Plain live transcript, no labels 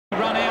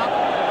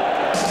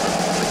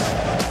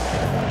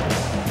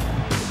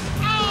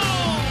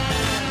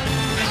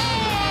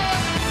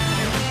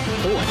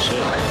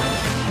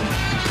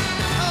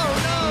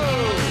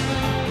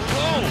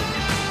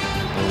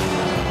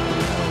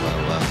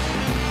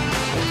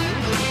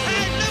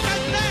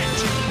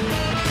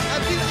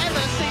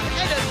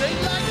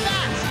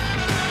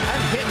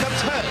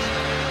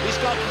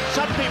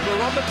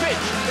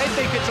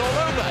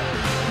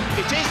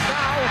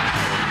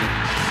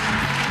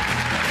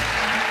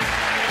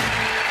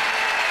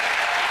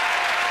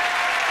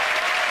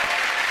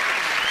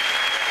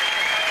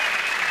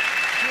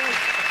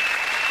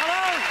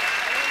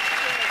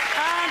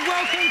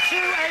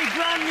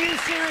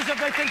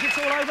I think it's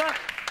all over.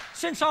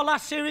 Since our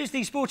last series,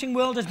 the sporting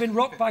world has been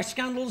rocked by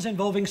scandals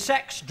involving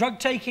sex,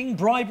 drug-taking,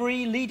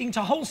 bribery, leading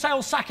to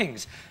wholesale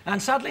sackings.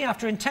 And sadly,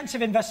 after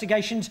intensive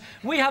investigations,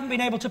 we haven't been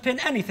able to pin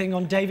anything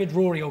on David,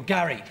 Rory or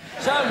Gary.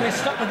 So we're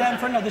stuck with them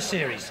for another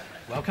series.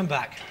 Welcome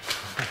back.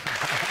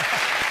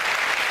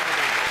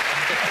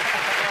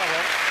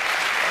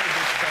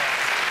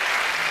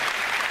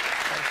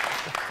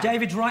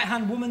 David's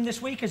right-hand woman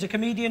this week is a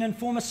comedian and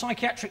former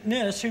psychiatric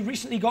nurse who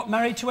recently got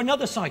married to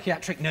another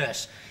psychiatric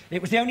nurse. It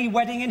was the only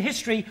wedding in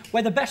history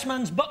where the best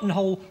man's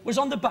buttonhole was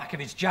on the back of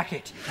his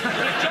jacket. Joe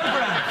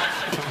Brown.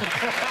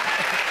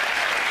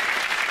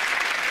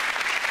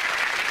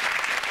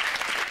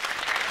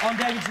 On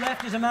David's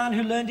left is a man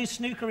who learned his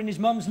snooker in his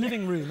mum's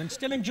living room and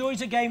still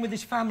enjoys a game with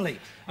his family.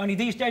 Only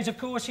these days, of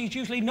course, he's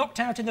usually knocked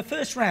out in the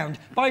first round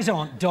by his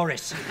Aunt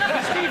Doris. Steve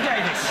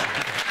Davis.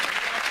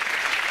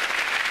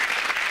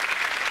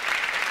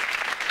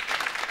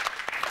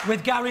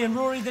 With Gary and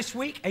Rory this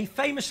week, a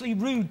famously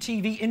rude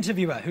TV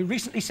interviewer who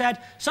recently said,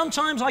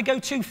 "Sometimes I go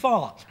too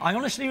far. I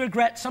honestly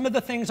regret some of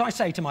the things I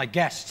say to my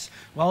guests."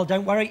 Well,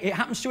 don't worry, it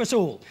happens to us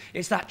all.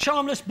 It's that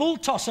charmless bull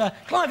tosser,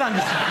 Clive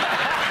Anderson.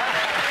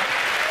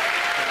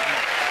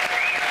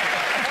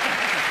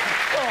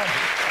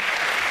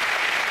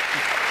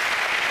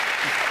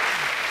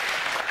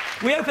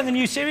 We open the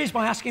new series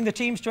by asking the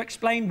teams to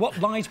explain what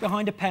lies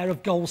behind a pair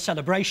of goal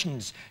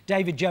celebrations.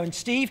 David, Joe and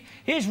Steve,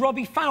 here's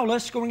Robbie Fowler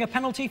scoring a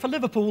penalty for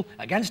Liverpool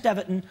against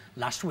Everton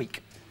last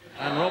week.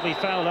 And Robbie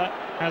Fowler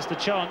has the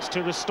chance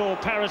to restore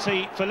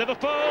parity for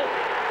Liverpool.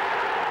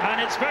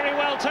 And it's very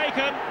well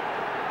taken.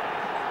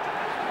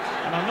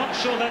 And I'm not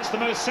sure that's the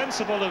most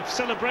sensible of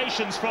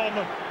celebrations from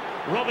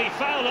Robbie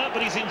Fowler,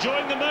 but he's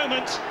enjoying the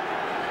moment.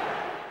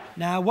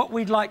 Now, what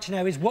we'd like to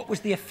know is what was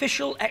the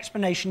official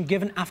explanation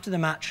given after the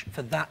match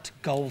for that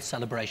goal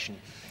celebration?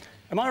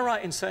 Am I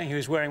right in saying he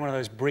was wearing one of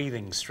those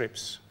breathing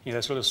strips? You know,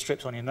 those little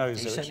strips on your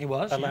nose. He certainly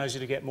was. Allows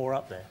you to get more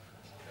up there.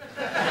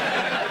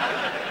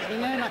 You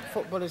know, like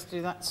footballers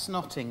do that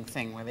snotting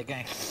thing where they go...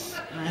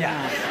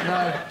 Yeah.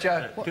 No,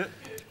 Joe.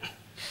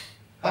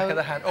 Back of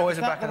the hand. Always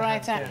a back of the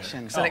hand. Is that the right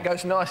action? So it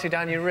goes nicely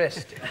down your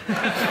wrist.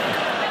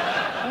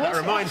 That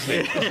reminds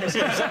me.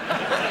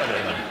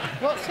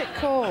 What's it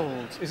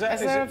called? Is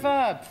there a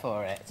verb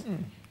for it?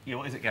 Yeah,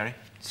 what is it, Gary?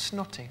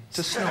 Snotting.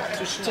 To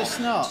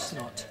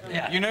snot.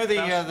 Yeah. You know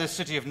the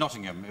city of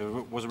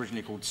Nottingham was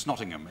originally called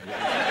Snottingham.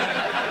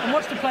 And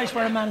what's the place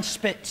where a man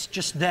spits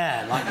just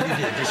there, like you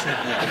did just now?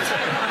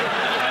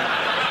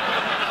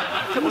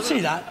 Can we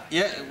see that?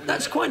 Yeah.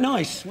 That's quite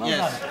nice. Well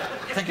done.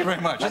 Thank you very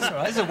much. That's all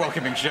right. This is a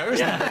welcoming show,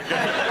 isn't it?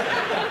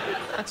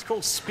 That's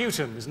called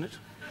sputum, isn't it?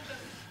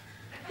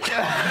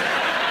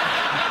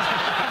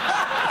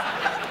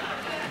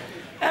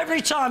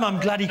 Every time I'm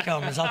glad he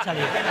comes, I'll tell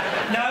you.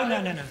 No.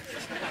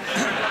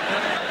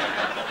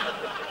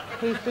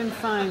 He's been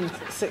fined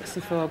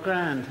 64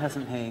 grand,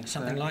 hasn't he?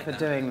 Something like for that.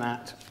 doing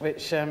that.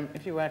 Which,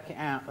 if you work it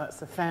out, that's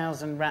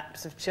 1,000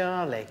 wraps of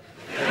Charlie.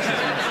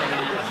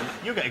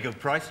 You'll get a good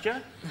price,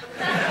 Joe.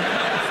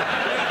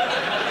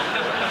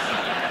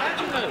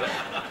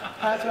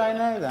 How do I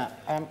know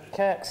that?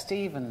 Kirk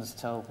Stevens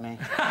told me.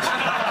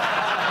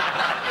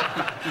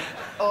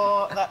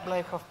 Or that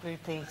bloke off Blue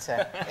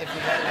Peter, if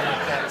you don't know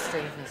who Kirk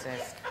Stevens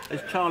is.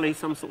 Is Charlie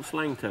some sort of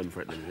slang term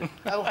for it, then, is it?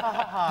 Oh,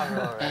 ha,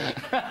 Rory.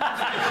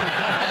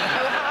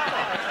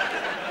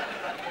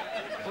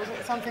 Was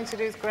it something to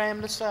do with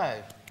Graham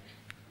Lasso?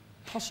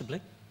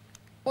 Possibly.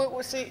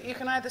 Well, see, you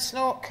can either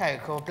snort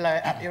coke or blow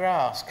it up your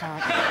arse,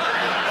 can't you?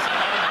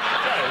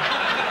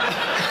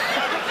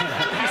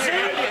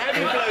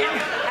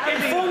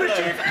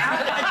 Informative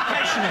and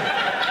educational.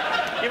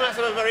 You must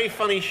have a very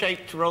funny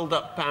shaped rolled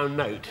up pound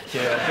note.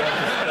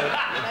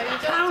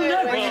 Pound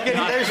note? Where are you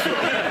getting those from?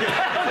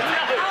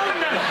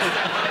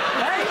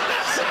 Hey,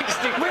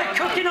 we're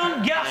cooking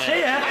on gas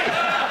here.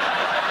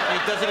 He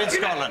does it in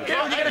Scotland. You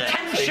get a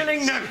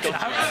 10-shilling note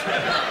out.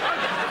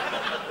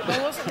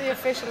 There wasn't the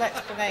official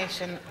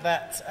explanation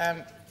that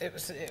it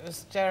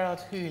was Gerard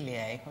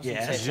Houllier, wasn't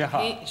Yes, it?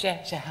 Gerard.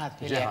 Gerard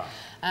Houllier.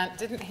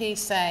 Didn't he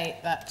say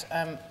that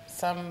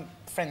some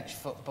French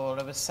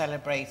footballer was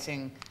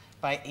celebrating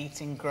by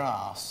eating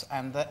grass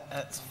and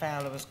that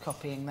Fowler was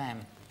copying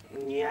them?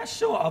 Yeah,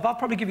 sort of. I'll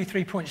probably give you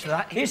 3 points for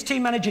that. Here's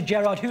team manager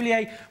Gerard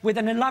Houllier with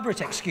an elaborate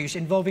excuse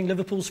involving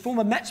Liverpool's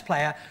former Mets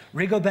player,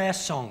 Rigobert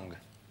Song.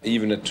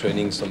 Even at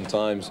training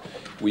sometimes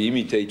we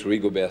imitate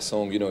Rigobert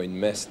Song. You know, in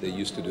Metz they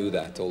used to do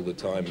that all the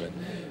time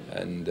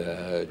and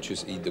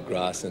just eat the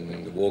grass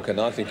and walk, and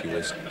I think he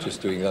was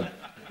just doing that.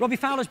 Robbie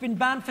Fowler's been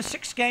banned for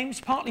 6 games,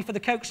 partly for the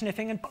coke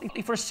sniffing and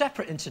partly for a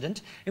separate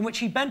incident in which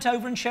he bent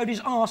over and showed his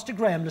arse to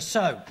Graham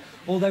Lasso,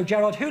 although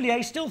Gerard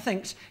Houllier still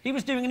thinks he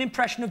was doing an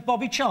impression of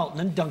Bobby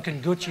Charlton and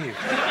Duncan Goodhue.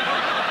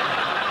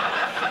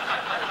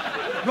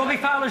 Robbie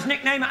Fowler's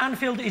nickname at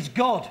Anfield is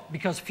God,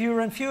 because fewer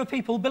and fewer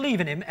people believe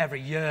in him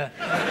every year.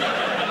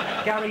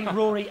 Gary,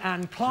 Rory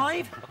and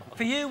Clive.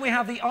 For you, we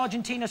have the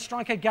Argentina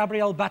striker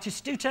Gabriel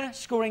Batistuta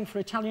scoring for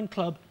Italian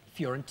club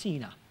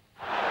Fiorentina.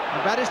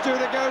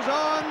 Batistuta goes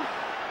on,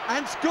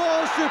 and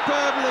scores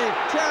superbly.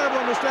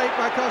 Terrible mistake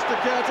by Costa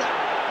Curta,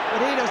 but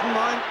he doesn't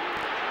mind.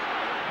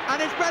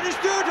 And it's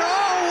Batistuta.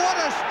 Oh, what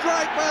a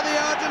strike by the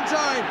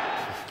Argentine!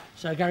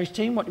 So, Gary's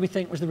team, what do we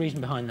think was the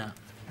reason behind that?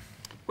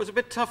 Well, it's a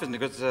bit tough, isn't it?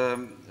 Because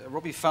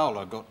Robbie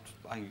Fowler got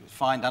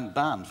fined and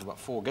banned for about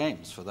 4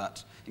 games for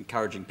that,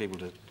 encouraging people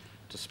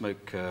to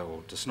smoke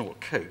or to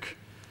snort coke.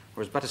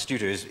 Whereas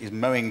Batistuta is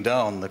mowing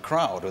down the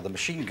crowd with a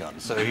machine gun,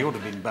 so he ought to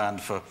have been banned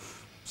for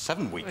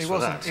 7 weeks for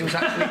that. He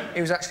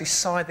was actually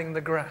scything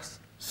the grass.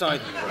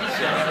 Scything the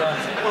grass,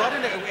 yeah. Well, I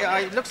don't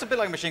know, it looks a bit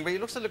like a machine, but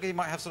it looks like he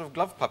might have sort of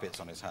glove puppets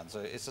on his hands, so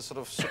it's a sort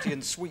of sooty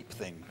and sweep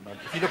thing.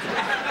 If you look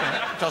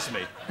at it, trust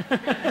me.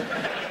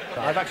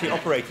 I've actually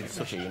operated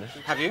Sooty, you know.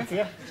 Have you?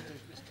 Yeah.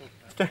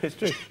 It's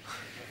true.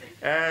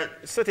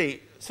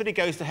 Sooty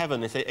goes to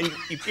heaven. They say...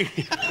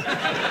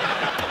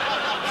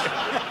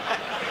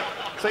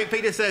 St.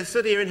 Peter says,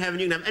 Sooty, you're in heaven,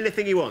 you can have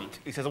anything you want.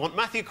 He says, I want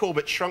Matthew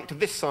Corbett shrunk to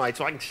this side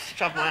so I can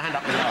shove my hand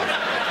up his arse.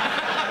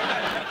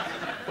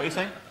 What are you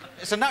saying?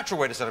 It's a natural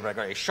way to celebrate.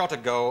 He shot a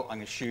goal, I'm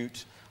going to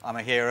shoot, I'm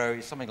a hero.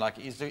 It's something like,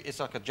 it's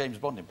like a James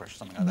Bond impression,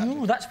 something like that.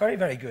 Ooh, that's very,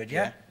 very good,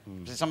 yeah.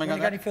 Is it something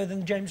like that? Any further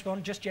than James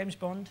Bond, just James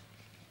Bond?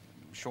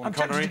 Sean Connery.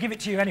 Tempted to give it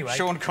to you anyway.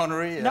 Sean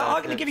Connery. No,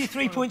 I'm going to give you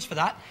 3 points for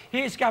that.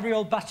 Here's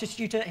Gabriel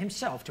Batistuta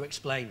himself to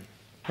explain.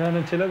 No,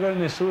 non ce l'ho con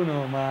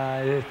nessuno, ma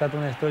è stata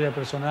una storia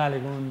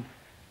personale con un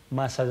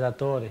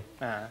massaggiatore.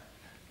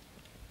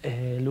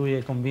 Lui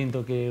è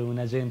convinto che un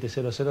agente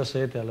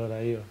 007, allora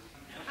io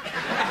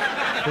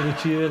per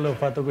ucciderlo ho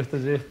fatto questo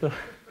gesto.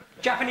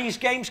 Japanese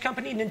games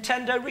company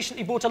Nintendo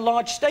recently bought a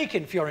large stake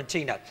in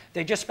Fiorentina.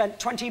 They just spent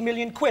 20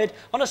 million quid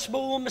on a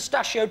small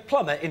mustachioed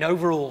plumber in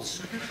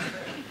overalls.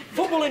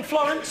 Football in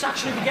Florence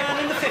actually began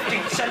in the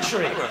 15th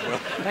century.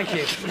 Thank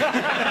you.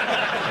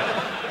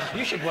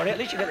 You should worry, at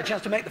least you get the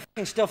chance to make the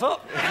f***ing stuff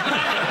up.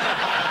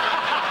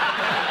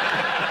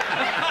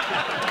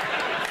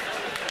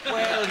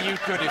 Well, you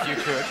could if you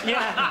could.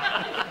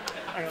 Yeah.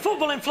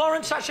 Football in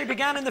Florence actually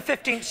began in the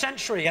 15th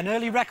century. An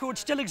early record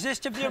still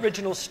exists of the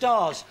original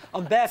stars,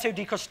 Umberto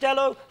Di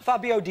Costello,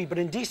 Fabio Di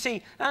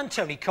Brindisi and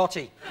Tony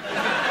Cotti.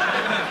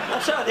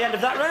 So at the end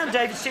of that round,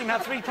 David's team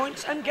have 3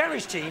 points and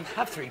Gary's team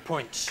have 3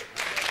 points.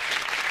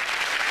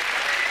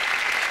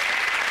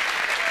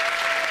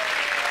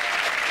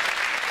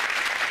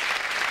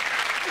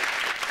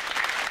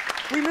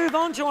 We move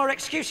on to our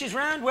excuses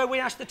round, where we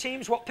ask the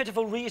teams what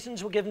pitiful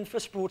reasons were given for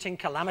sporting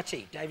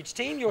calamity. David's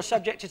team, your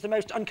subject is the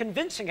most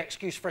unconvincing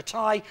excuse for a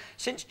tie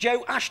since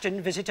Joe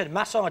Ashton visited a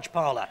massage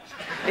parlour.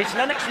 It's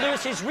Lennox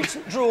Lewis's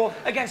recent draw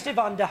against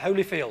Evander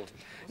Holyfield.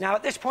 Now,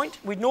 at this point,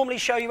 we'd normally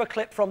show you a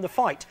clip from the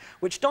fight,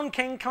 which Don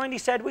King kindly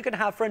said we could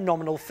have for a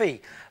nominal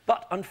fee.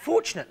 But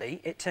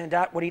unfortunately, it turned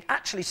out what he'd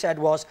actually said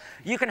was,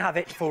 you can have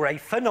it for a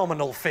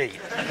phenomenal fee.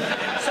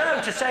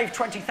 So, to save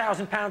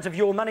 £20,000 of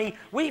your money,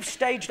 we've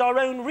staged our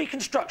own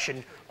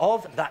reconstruction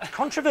of that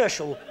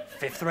controversial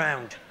 5th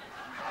round.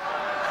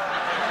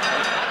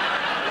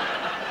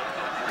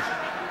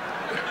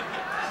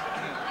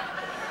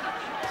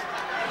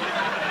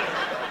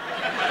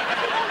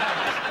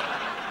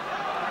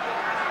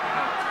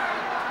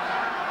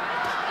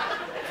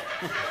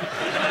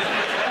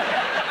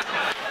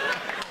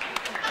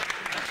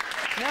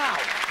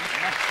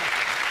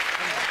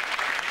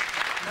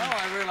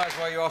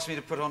 Why you asked me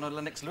to put on a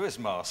Lennox Lewis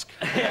mask.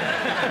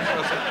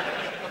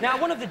 Now,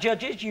 one of the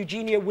judges,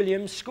 Eugenia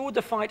Williams, scored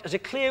the fight as a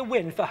clear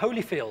win for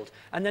Holyfield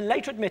and then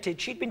later admitted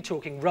she'd been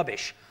talking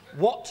rubbish.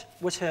 What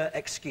was her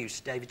excuse,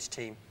 David's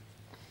team?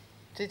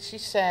 Did she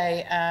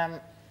say,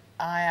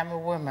 I am a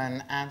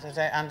woman and I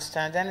don't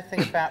understand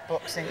anything about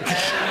boxing?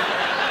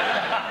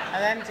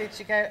 And then did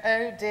she go,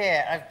 oh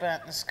dear, I've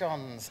burnt the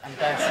scones and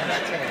burst into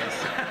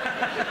tears?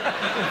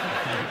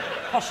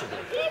 Possibly.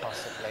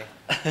 Possibly.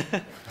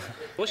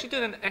 Was she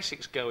doing an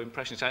Essex girl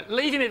impression saying,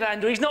 leave him,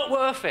 Evander, he's not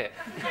worth it?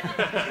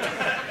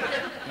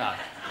 No.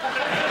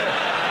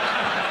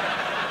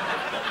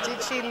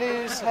 Did she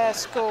lose her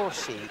score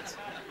sheet?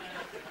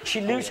 She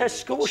lose her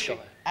score sheet?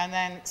 And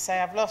then say,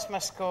 I've lost my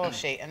score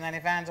sheet, and then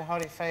Evander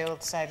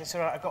Holyfield said, it's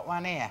all right, I've got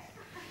one here.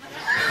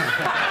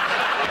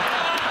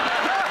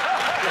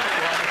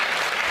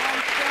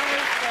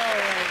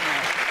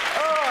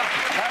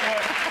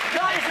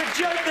 That is a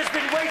joke that's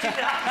been waiting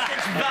to happen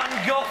since Van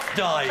Gogh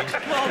died.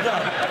 Well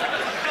done.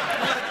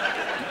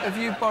 Have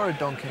you borrowed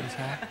Don King's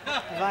hair?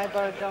 Have I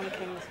borrowed Don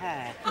King's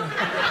hair?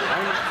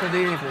 For the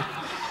evening.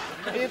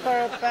 Have you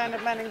borrowed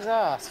Bernard Manning's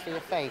arse for your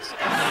face?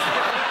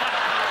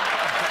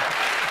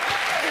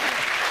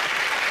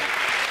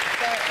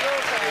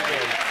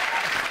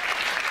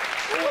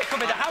 It could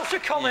be the House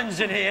of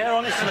Commons in here,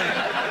 honestly.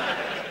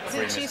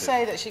 Did she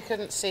say that she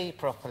couldn't see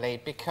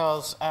properly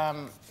because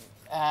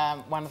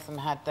one of them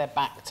had their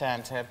back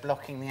turned to her,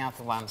 blocking the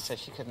other one, so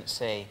she couldn't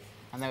see,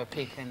 and there were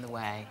people in the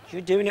way?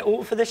 You're doing it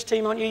all for this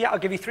team, aren't you? Yeah, I'll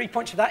give you 3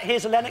 points for that.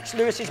 Here's Lennox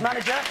Lewis's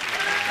manager.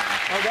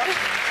 Well done.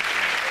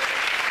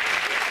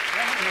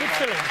 Good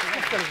filling.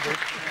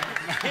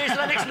 Here's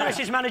Lennox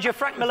Lewis's manager,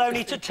 Frank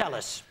Maloney, to tell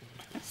us.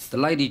 The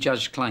lady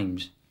judge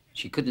claims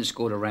she couldn't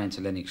score the round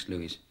to Lennox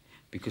Lewis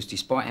because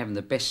despite having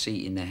the best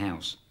seat in the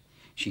house,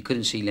 She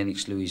couldn't see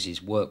Lennox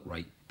Lewis's work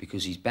rate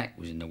because his back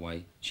was in the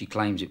way. She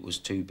claims it was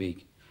too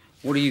big.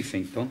 What do you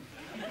think, Don?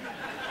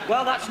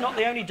 Well, that's not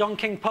the only Don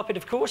King puppet,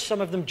 of course.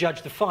 Some of them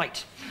judge the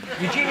fight.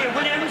 Eugenia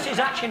Williams is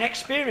actually an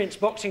experienced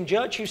boxing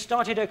judge who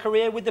started her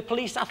career with the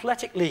Police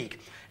Athletic League.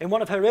 In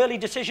one of her early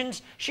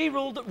decisions, she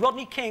ruled that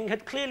Rodney King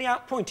had clearly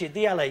outpointed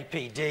the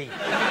LAPD.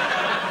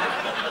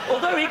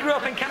 Although he grew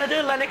up in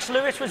Canada, Lennox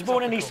Lewis was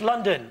born in East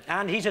London,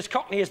 and he's as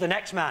cockney as the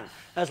next man,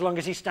 as long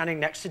as he's standing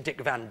next to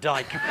Dick Van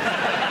Dyke.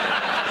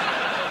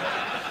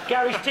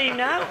 Gary's team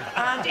now,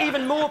 and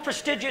even more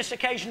prestigious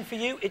occasion for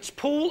you, it's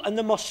pool and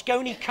the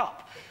Mosconi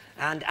Cup,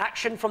 and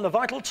action from the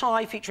vital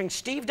tie featuring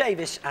Steve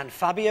Davis and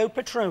Fabio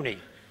Petroni.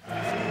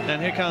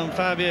 And here come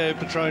Fabio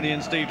Petroni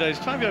and Steve Davis.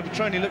 Fabio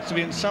Petroni looks to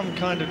be in some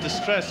kind of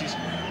distress. He's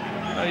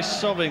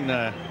sobbing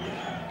there.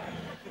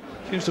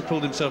 Seems to have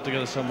pulled himself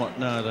together somewhat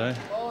now, though.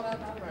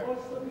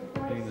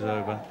 Leans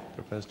over,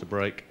 prepares to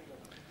break.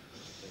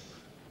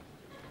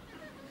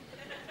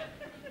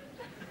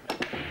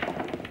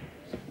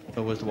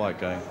 Oh, where's the white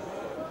going?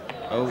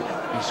 Oh,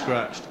 he's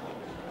scratched.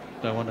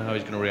 I wonder how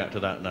he's going to react to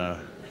that now.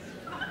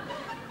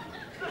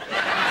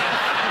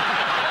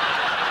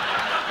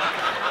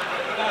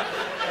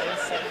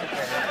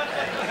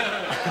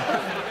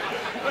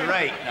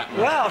 Great.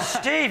 Well,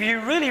 Steve, you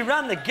really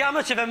ran the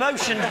gamut of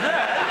emotions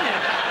there, didn't you?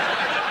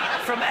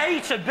 From A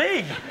to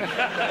B.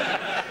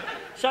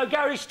 So,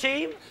 Gary's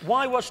team,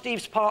 why was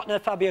Steve's partner,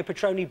 Fabio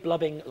Petroni,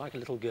 blubbing like a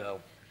little girl?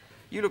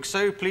 You look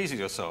so pleased with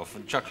yourself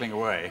and chuckling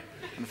away.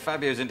 And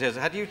Fabio's in tears.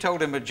 Had you told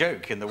him a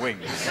joke in the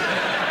wings?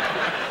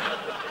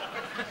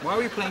 Why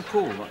are you playing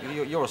pool?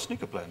 You're a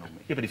snooker player, not me.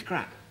 Yeah, but he's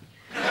crap.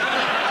 He's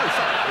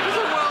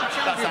a world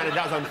champion.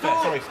 That was unfair.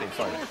 Sorry, Steve,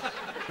 sorry.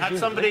 Had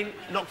somebody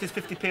knocked his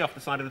 50p off the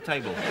side of the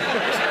table?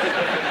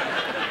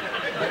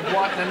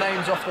 Wipe the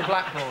names off the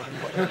blackboard. And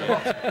put them in the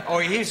box. Oh,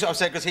 he's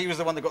upset because he was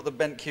the one that got the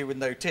bent cue with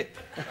no tip.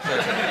 So...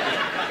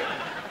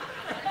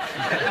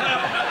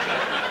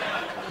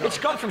 It's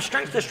gone from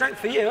strength to strength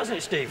for you, hasn't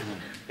it, Steve?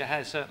 It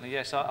has, certainly,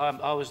 yes.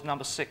 I was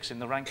number 6 in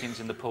the rankings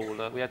in the pool.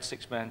 We had a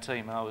 6-man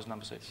team, and I was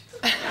number 6.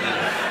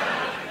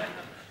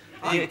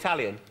 Is he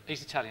Italian?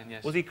 He's Italian,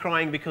 yes. Was he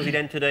crying because he'd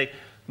entered a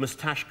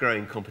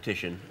moustache-growing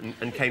competition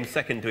and came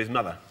second to his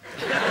mother?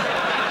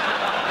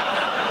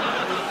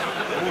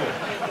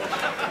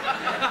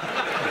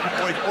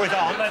 or his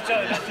aunt?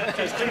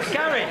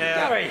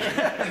 Gary!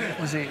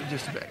 Was he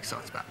just a bit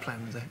excited about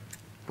playing with the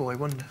boy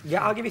wonder?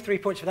 Yeah, I'll give you 3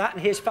 points for that,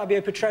 and here's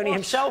Fabio Petroni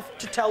himself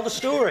to tell the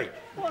story.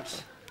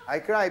 What? I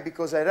cry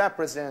because I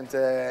represent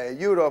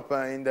Europe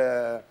in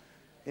the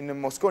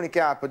Mosconi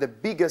Cup, the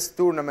biggest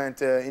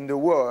tournament in the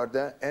world,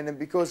 and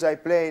because I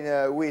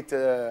played with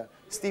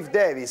Steve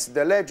Davis,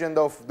 the legend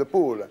of the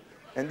pool,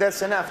 and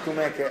that's enough to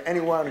make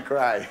anyone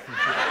cry.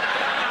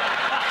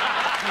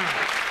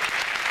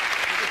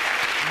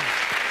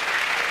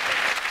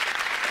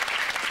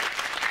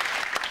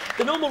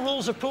 The normal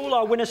rules of pool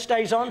are winner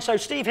stays on, so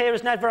Steve here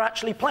has never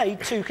actually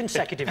played 2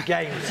 consecutive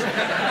games.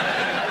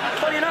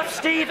 Funny enough,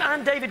 Steve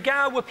and David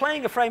Gower were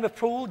playing a frame of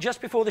pool just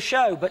before the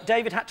show, but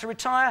David had to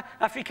retire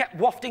after he kept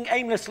wafting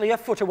aimlessly a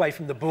foot away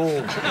from the ball.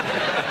 And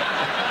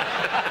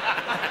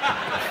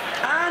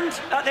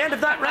at the end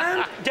of that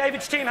round,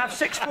 David's team have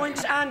 6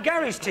 points and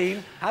Gary's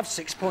team have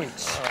 6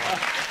 points.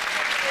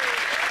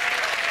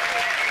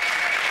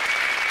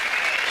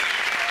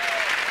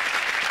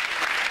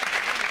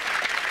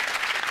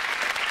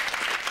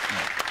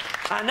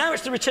 And now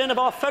it's the return of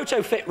our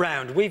photo fit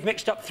round. We've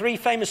mixed up 3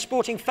 famous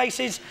sporting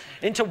faces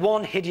into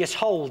one hideous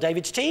whole.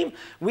 David's team,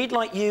 we'd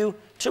like you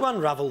to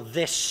unravel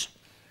this.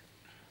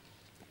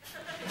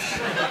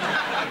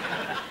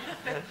 That's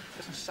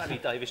Sammy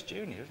Davis Jr.,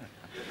 isn't it?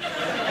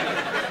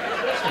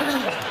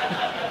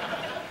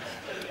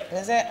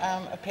 Is it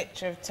a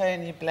picture of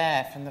Tony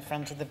Blair from the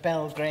front of the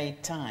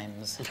Belgrade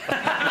Times?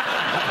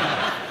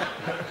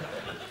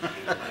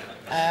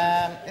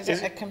 Is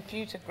it a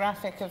computer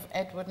graphic of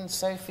Edward and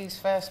Sophie's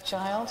first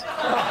child?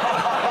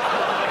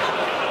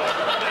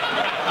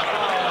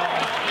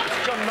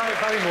 John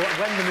Barrymore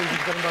when the movie's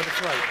got him by the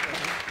throat.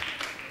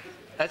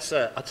 That's,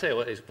 I'll tell you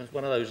what it is,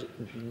 one of those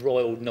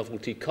Royal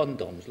Novelty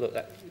condoms. Look,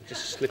 that,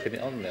 just slipping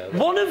it on there.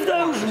 One of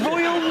those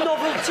Royal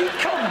Novelty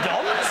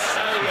condoms?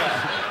 Oh,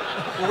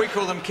 yeah. Well, we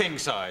call them king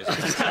size.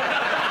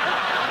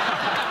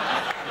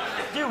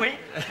 Do we?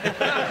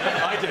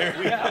 I do.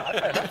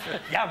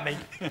 Yeah, me.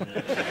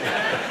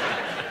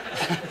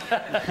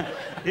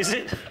 Is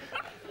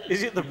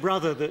it the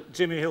brother that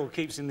Jimmy Hill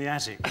keeps in the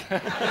attic?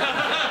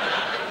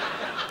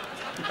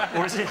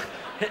 Or is it...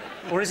 Yeah,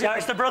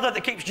 it's the brother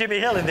that keeps Jimmy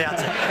Hill in the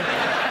attic.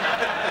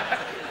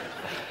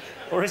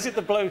 Or is it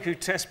the bloke who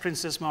tests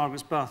Princess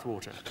Margaret's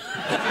bathwater?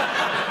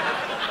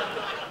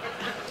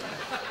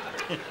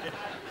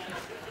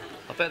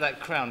 I bet that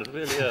crown would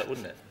really hurt,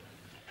 wouldn't it?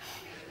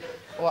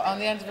 What, on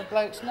the end of a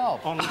bloke's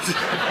knob? Or just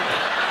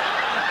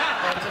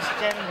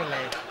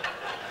generally?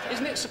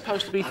 Isn't it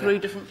supposed to be 3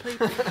 different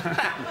people?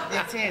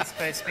 It is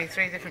supposed to be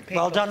 3 different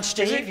people. Well done,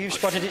 Steve. You've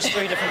spotted it's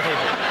 3 different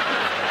people.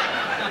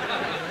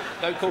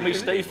 Don't call me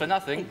Steve for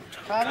nothing.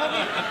 I love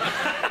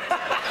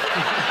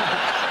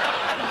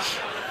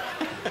you.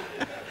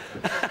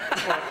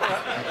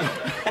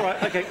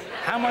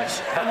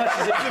 How much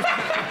is it?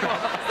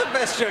 It's the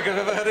best joke I've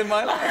ever heard in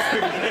my life.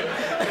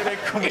 They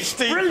don't call me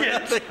Steve.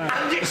 Brilliant!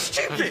 And it's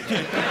stupid!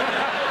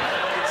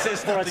 It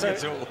says nothing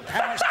at all.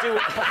 How much do we...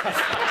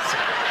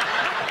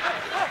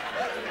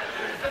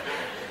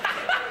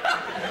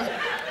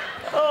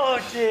 Oh,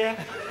 dear.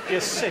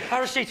 You're sick.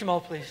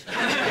 Paracetamol, please.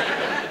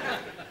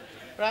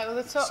 Right, well,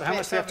 the top So how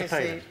much bit's do you have to pay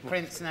obviously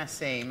Prince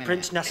Nassim, isn't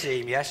Prince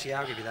Nassim, yes, yeah,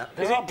 I'll give you that.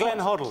 Is it Glenn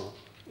Hoddle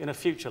in a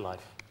future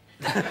life?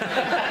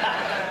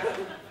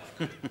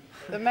 it?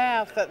 The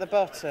mouth at the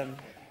bottom,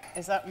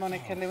 is that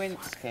Monica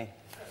Lewinsky?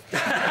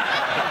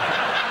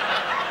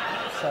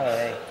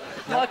 Sorry.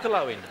 Michael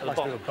Owen at the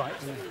bottom.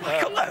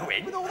 Michael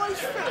Owen? With all those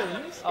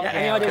films? Yeah,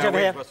 any ideas over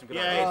here?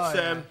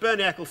 Yeah, it's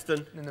Bernie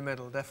Eccleston. In the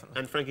middle, definitely.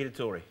 And Frankie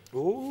Dettori.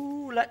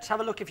 Ooh, let's have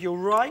a look if you're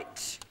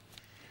right.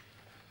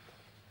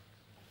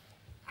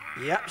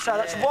 Yep, so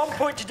that's 1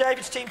 point to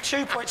David's team,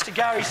 2 points to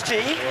Gary's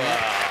team.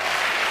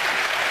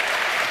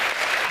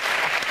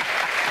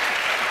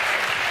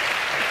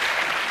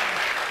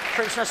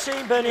 Prince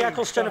Nassim, Bernie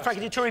Eccleston and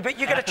Frankie Dettori, but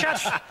you get a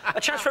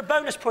chance for a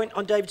bonus point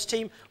on David's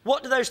team.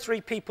 What do those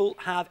three people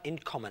have in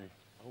common?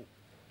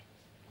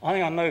 I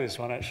think I know this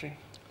one, actually.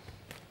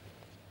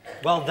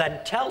 Well,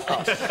 then tell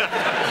us.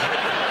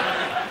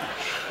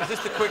 Is this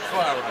the quick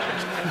fire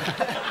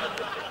round?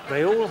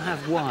 They all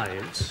have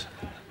wives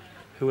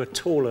who are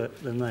taller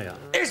than they are.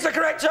 Is the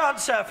correct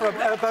answer for a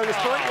bonus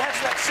point.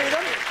 Yes, let's see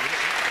them.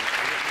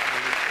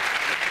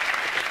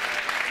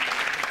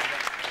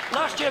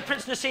 Last year,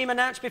 Prince Nassim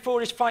announced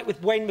before his fight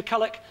with Wayne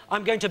McCulloch,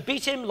 "I'm going to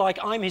beat him like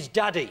I'm his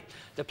daddy."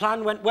 The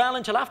plan went well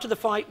until after the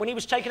fight, when he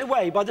was taken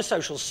away by the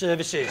social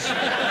services.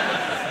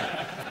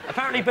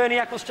 Apparently, Bernie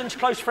Eccleston's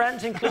close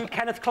friends include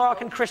Kenneth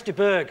Clark and Chris de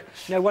Burgh.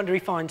 No wonder he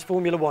finds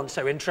Formula One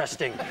so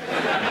interesting.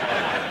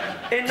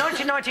 In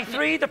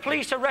 1993, the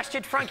police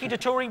arrested Frankie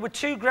Dettori with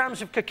 2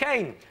 grams of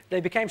cocaine.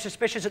 They became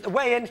suspicious at the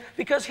weigh-in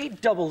because he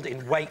doubled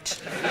in weight.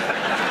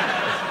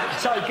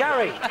 So,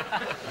 Gary,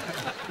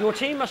 your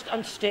team must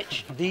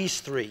unstitch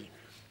these 3.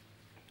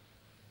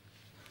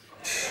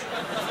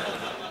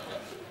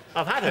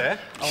 I've had her.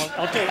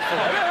 I'll do it for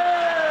you.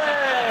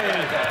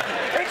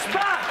 Yay! It's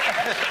back!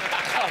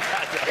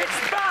 It's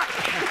back!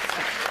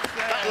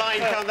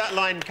 That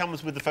line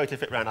comes with the photo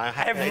fit round.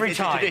 Every it's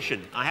time. a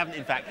tradition. I haven't,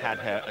 in fact, had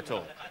her at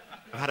all.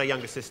 I've had a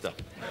younger sister.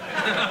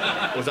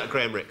 Or was that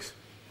Graham Ricks?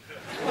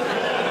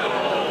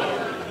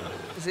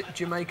 Is it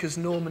Jamaica's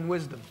Norman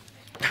Wisdom?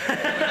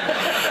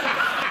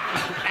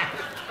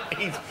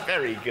 He's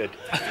very good.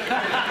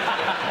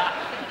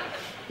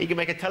 He can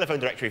make a telephone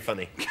directory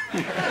funny.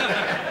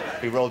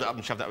 He rolled it up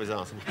and shoved that up his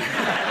arse.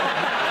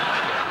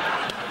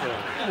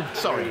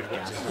 Sorry.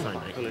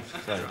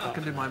 I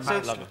can do my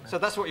maths. So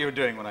that's what you were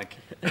doing when I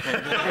came.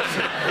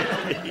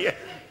 Yeah,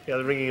 I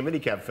was ringing a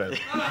minicab phone.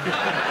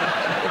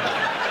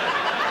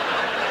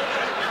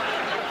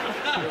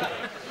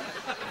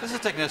 This is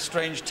taking a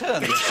strange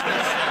turn. Is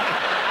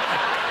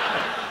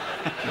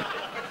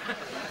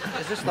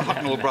this the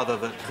Hucknall brother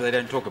that they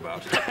don't talk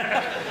about?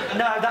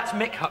 No, that's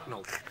Mick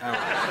Hucknall.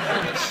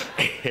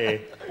 Oh.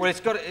 Well, it's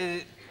got...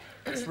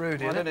 It's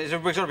Rude, well, isn't it?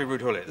 It's got to be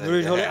Rude Hullet.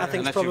 Rude Hullet, I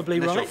think, is probably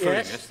right,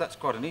 yes. Us, that's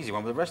quite an easy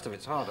one, but the rest of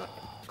it's harder.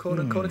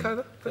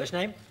 Cornucova? First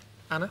name?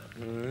 Anna.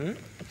 Do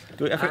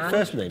we have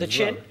first name? The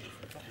chin. Well?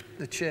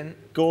 The chin.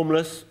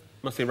 Gormless.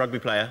 Must be a rugby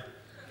player.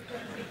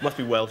 Must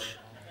be Welsh.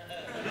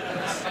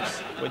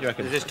 What do you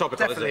reckon? Is this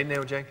topical? Definitely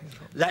Neil Jenkins.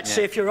 Let's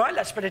see if you're right.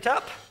 Let's split it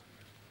up.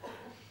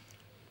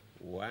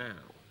 Wow.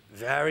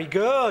 Very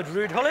good.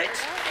 Rude Hullet,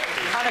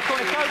 Anna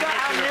Cornucova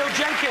and Neil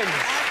Jenkins.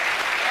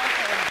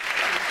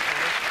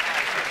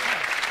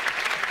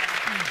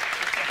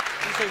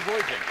 Did you say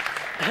Voyaging?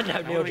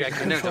 No, Neil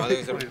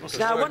Jenkins.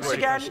 Now, once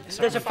again,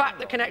 there's a fact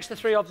that connects the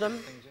 3 of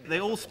them. They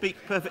all speak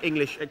perfect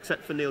English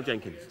except for Neil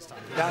Jenkins.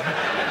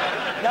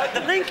 No,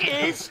 the link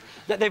is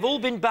that they've all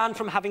been banned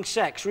from having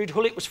sex. Rude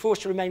Hullet was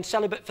forced to remain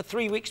celibate for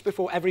 3 weeks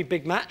before every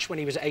big match when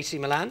he was at AC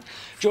Milan.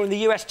 During the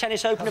US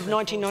Tennis Open of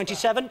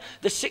 1997,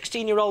 the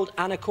 16-year-old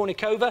Anna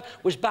Kournikova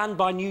was banned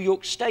by New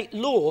York state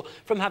law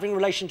from having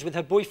relations with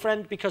her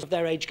boyfriend because of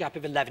their age gap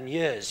of 11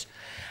 years.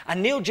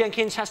 And Neil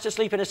Jenkins has to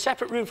sleep in a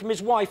separate room from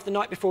his wife the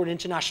night before an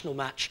international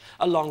match,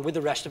 along with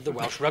the rest of the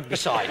Welsh rugby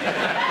side.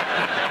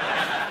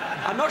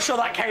 I'm not sure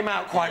that came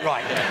out quite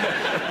right.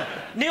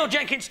 Neil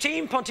Jenkins'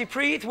 team,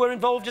 Pontypridd, were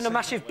involved in a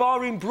massive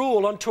barroom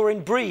brawl on tour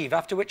in Brive,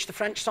 after which the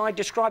French side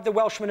described the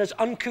Welshmen as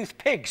uncouth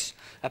pigs.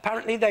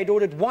 Apparently, they'd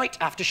ordered white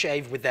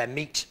aftershave with their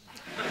meat.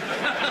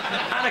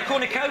 Anna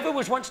Kournikova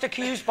was once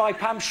accused by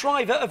Pam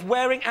Shriver of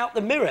wearing out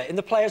the mirror in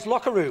the players'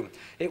 locker room.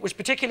 It was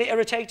particularly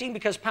irritating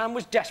because Pam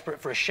was desperate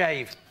for a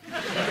shave.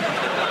 And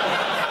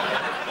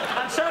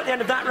so at the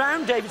end of that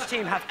round, David's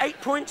team have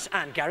 8 points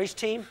and Gary's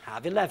team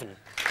have 11.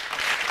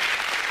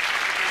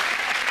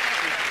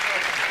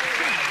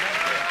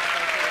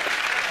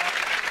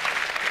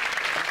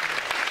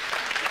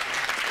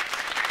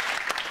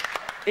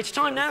 It's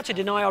time now to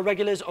deny our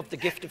regulars of the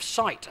gift of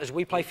sight as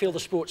we play Feel the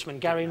Sportsman.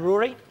 Gary and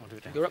Rory,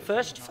 you're up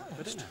first.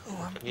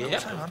 Yeah.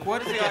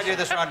 What is the idea of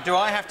this round? Do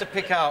I have to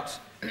pick out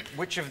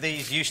which of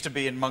these used to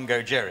be in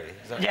Mungo Jerry?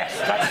 Yes,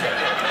 that's it.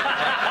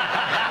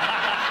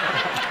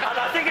 And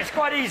I think it's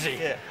quite easy.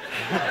 Yeah.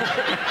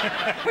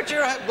 Put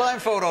your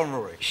blindfold on,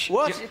 Rory.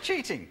 What? You're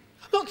cheating.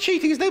 I'm not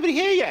cheating, there's nobody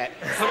here yet.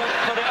 Put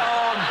it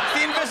on.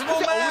 The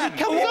Invisible Man.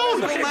 Come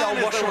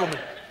on.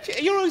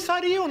 You're on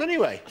side of you on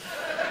anyway.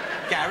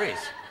 Gary's.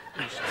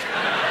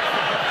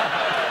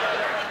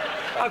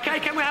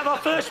 OK, can we have our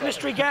first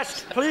mystery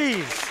guest,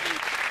 please?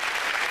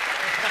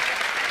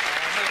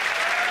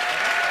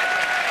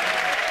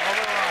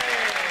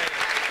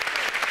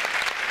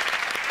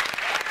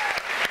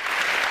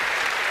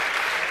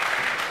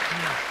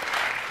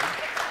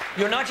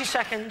 Your 90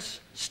 seconds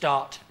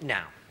start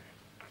now.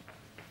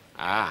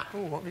 Ah.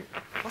 Ooh,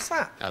 what's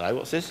that? Hello,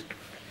 what's this?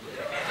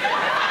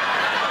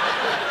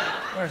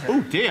 Where is it?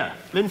 Oh, dear.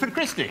 Linford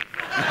Christie.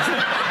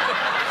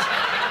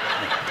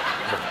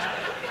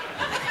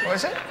 What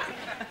is it?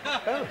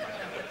 Oh.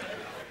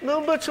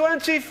 Number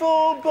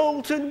 24,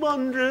 Bolton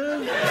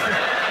Wanderers. Will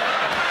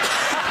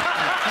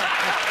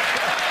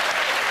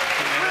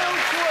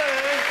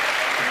Twig,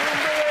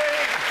 number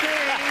 18.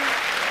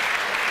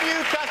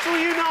 Newcastle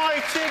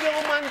United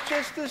or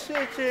Manchester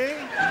City.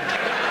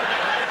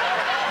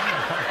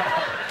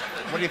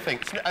 What do you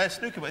think?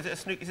 Snooker, is it a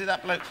snooker? Is it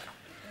that bloke?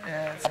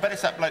 Yeah, I bet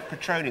it's that bloke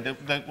Petroni, the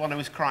one who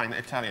was crying, the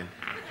Italian.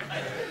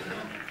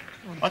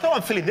 I thought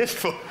I'm filling this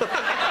for.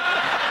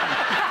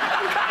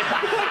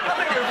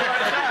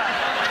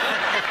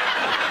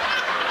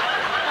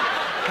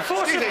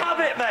 Force of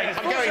habit, mate.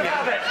 Force of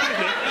habit.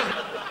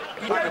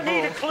 You don't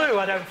need a clue,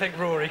 I don't think,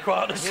 Rory,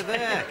 quite honestly. You're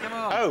there, come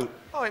on.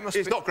 Oh, it must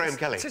it's be. not Graham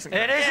Kelly. It isn't.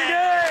 It is indeed!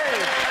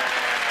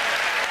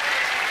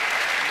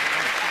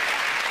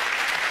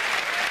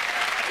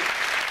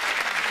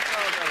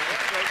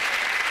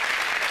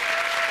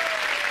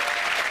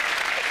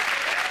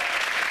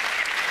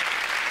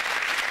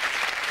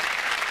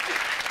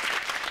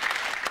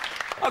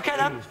 OK,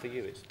 then.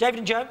 David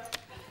and Joe,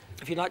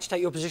 if you'd like to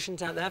take your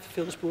positions out there for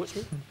Feel the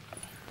Sportsman.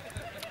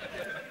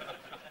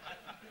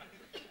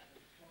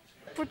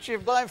 Put your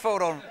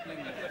blindfold on.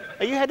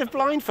 Are you head of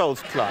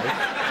blindfolds, Clive?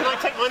 Can I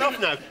take mine off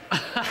now?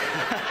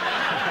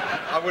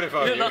 I would if I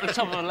were You you. look like the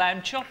top of a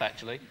lamb chop,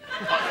 actually.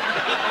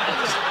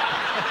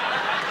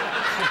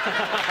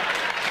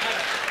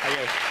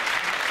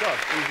 God,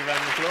 easy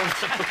round the floor.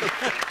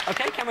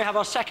 OK, can we have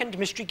our second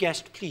mystery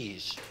guest,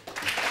 please?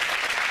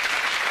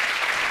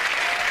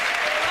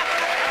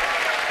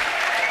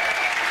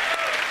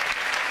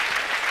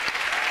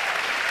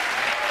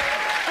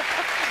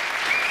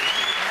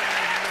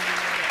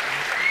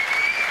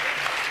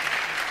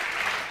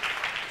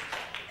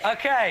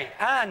 OK,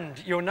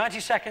 and your 90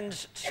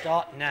 seconds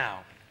start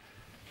now.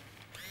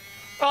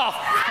 Oh!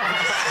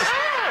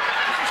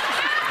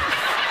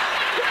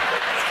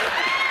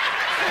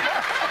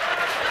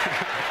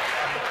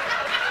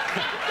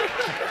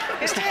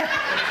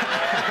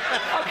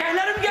 OK,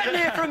 let him get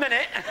near for a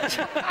minute. Is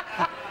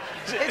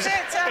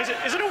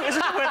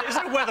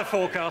it a weather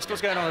forecast?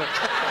 What's going on with it?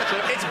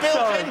 It's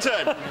Bill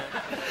Clinton.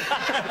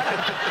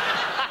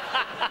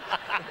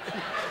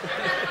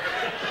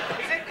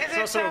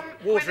 Is it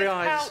watery Gwyneth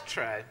eyes.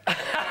 Paltrow?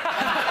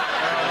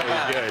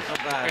 Good. Not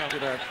bad,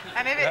 good.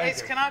 And if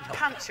it's, can I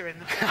punch her in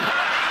the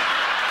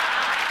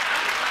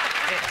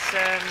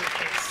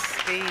it's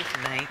Steve,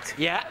 mate.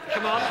 Yeah,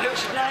 come on,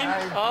 what's his name?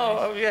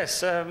 Oh,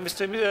 yes,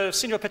 Mr.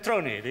 Signor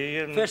Petroni.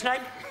 The, First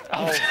name?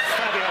 Oh,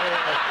 Fabio.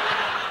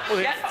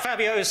 Well, Yeah.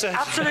 Fabio's...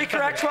 Absolutely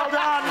correct, well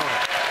done.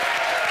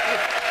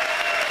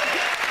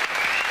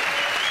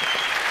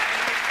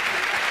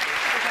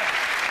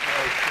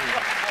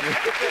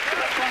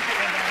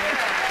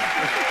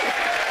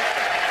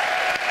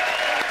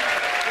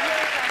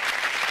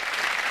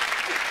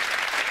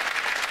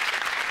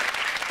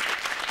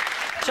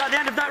 So at the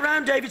end of that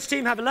round, David's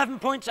team have 11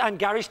 points and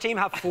Gary's team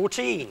have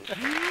 14.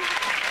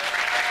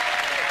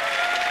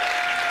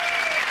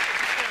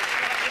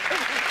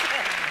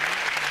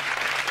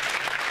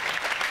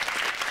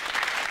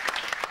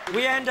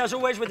 We end, as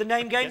always, with the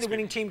name game. The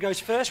winning team goes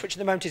first, which at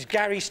the moment is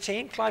Gary's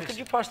team. Clive, could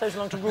you pass those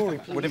along to Rory,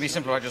 please? Would it be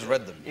simpler if I just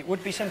read them? It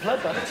would be simpler,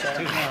 but it's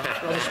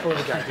rather spoil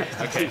the game.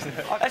 Okay.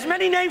 As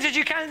many names as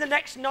you can in the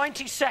next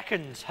 90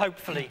 seconds,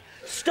 hopefully.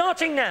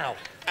 Starting now.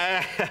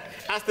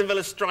 Aston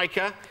Villa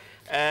striker.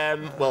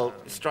 Well,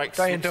 strikes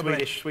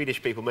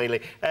Swedish people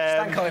mainly.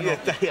 Yeah,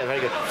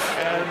 very good.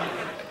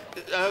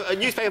 A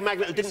newspaper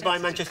magnate who didn't buy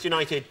Manchester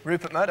United.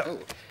 Rupert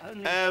Murdoch.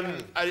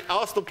 An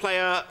Arsenal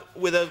player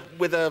with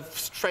a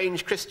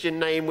strange Christian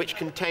name which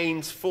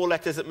contains 4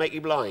 letters that make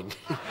you blind.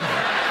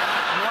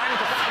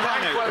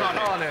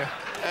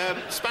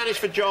 Spanish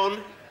for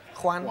John.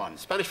 Juan.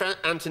 Spanish for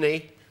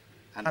Anthony.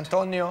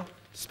 Antonio.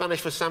 Spanish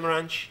for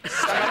Samaranch.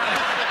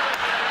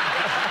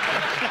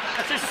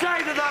 To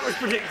say that was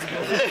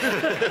predictable.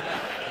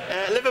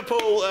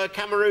 Liverpool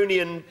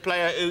Cameroonian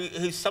player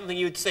who's something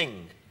you would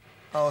sing.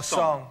 Oh,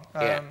 song.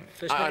 Yeah.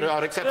 First name.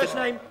 I'd accept First it.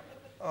 name.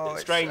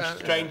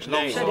 strange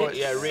name.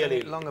 Yeah,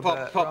 really.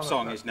 Pop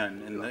song is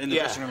known in the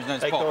dressing room. Is known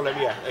as they pop. call him.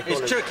 Yeah, they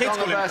call him. Kids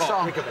call him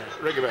pop.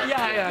 Rigobert.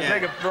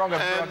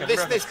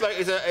 Yeah. This bloke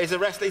is a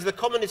wrestler. He's the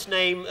commonest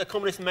name, a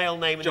commonest male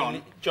name.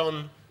 John.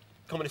 John.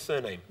 Commonest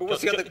surname. But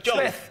what's the other?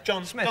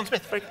 John Smith. John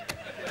Smith.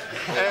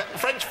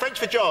 French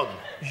for John.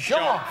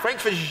 Jean.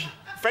 French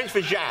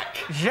for Jacques.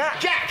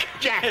 Jack.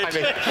 I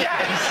mean.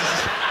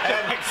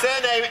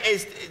 Surname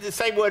is the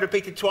same word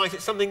repeated twice.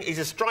 It's something. He's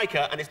a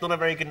striker, and it's not a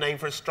very good name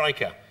for a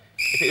striker.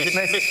 Smith.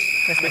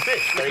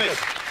 Very good.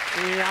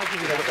 Yeah, I'll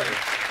give you that.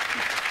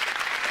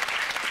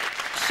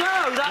 So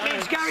that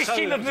means Gary's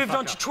team have moved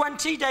on to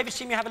 20. David's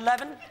team, you have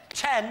 11.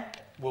 10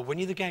 will win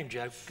you the game,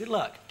 Joe. Good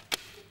luck.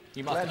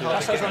 You must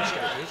pass those on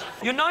straight, please.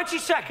 Your 90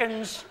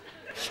 seconds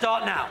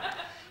start now.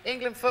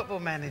 England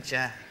football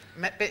manager.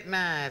 Bit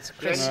mad.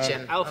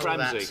 Christian. Alf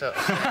Ramsey.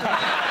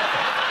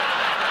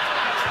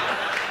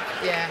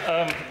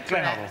 Yeah.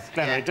 Glenn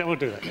Hoddle. We'll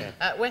do that,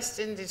 yeah. West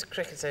Indies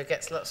cricketer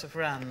gets lots of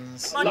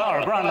runs. Brian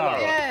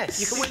Lara. Yes.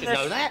 You can win You this.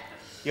 know that?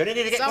 You only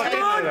need to get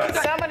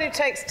Someone who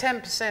takes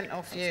 10%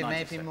 off you,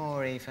 maybe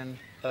more even.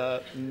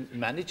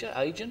 Manager,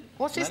 agent.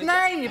 What's his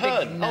name, you big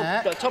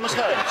nerd? Thomas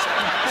Hearns.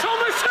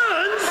 Thomas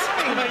Hearns?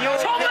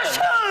 Thomas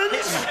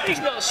Hearns? He's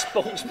not a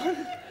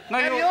sportsman. No,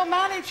 you're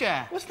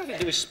manager. What's nothing to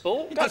do with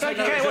sport? What's his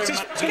name? Get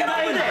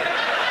on with it.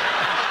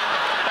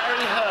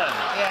 Barry Hearn.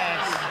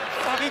 Yes.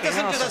 He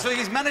doesn't do that, so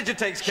his manager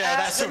takes care of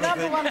that The sort of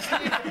number thing. one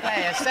snooker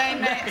player,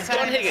 same name,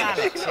 John Higgins.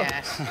 Alex,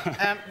 yes.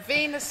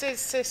 Venus's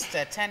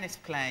sister, tennis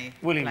player.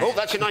 Williams. Oh,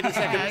 that's your 90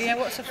 seconds. Yeah,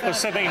 what's the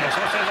first? Serena.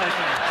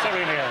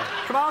 Serena.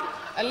 Come on.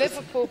 A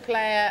Liverpool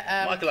player.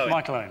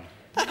 Michael Owen.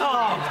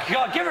 Oh,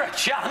 God, give her a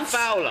chance.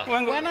 Fowler.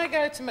 When I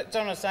go to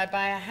McDonald's, I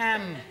buy a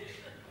ham.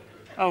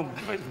 Oh,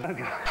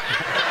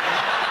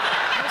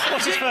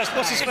 what's his first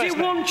Is it name?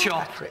 one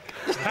chop?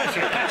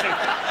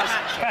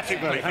 Patrick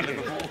Berry, thank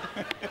you.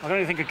 I don't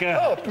even think a girl.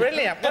 Oh,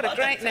 brilliant. What a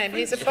great name.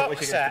 He's a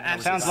boxer,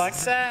 and Sounds his like-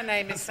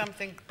 surname is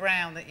something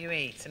brown that you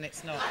eat, and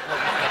it's not what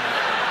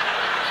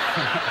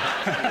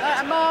you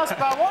think. A Mars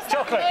bar. What's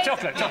that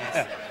Chocolate.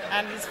 Yeah.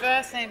 And his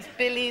first name's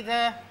Billy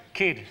the...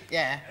 Kid.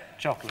 Yeah,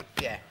 Chocolate.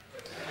 yeah.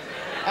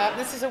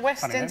 This is a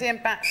West Funny name. Indian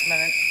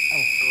batsman.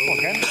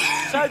 Okay.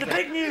 So the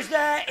big news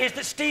there is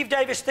that Steve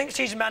Davis thinks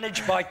he's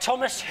managed by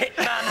Thomas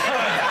Hitman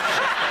Hearns.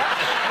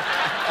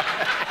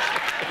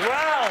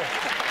 Well,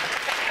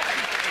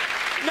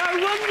 no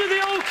wonder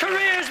the old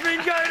career's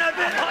been going a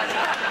bit like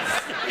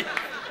that.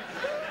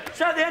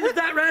 So at the end of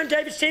that round,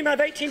 David's team have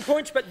 18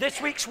 points, but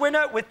this week's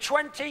winner with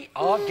 20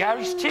 are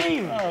Gary's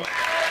team. Oh.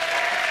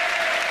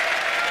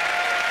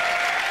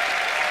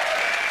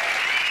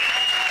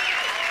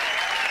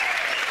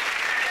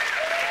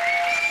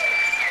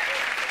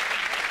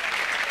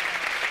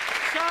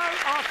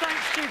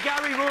 Thanks to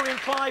Gary, Rory and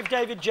Clive,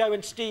 David, Joe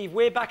and Steve.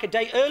 We're back a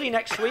day early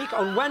next week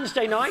on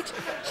Wednesday night.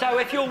 So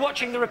if you're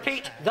watching the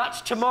repeat,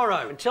 that's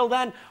tomorrow. Until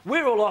then,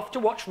 we're all off to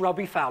watch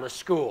Robbie Fowler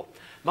score.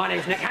 My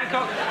name's Nick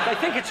Hancock. They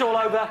think it's all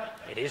over.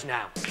 It is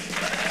now.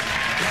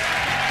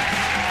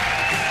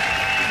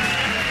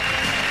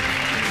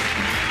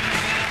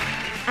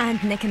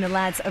 And Nick and the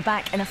lads are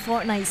back in a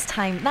fortnight's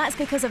time. That's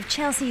because of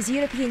Chelsea's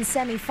European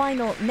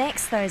semi-final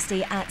next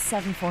Thursday at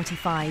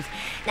 7:45.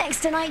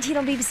 Next tonight here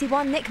on BBC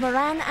One, Nick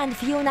Moran and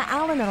Fiona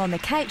Allen are on the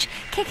couch,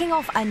 kicking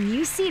off a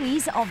new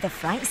series of The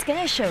Frank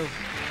Skinner Show.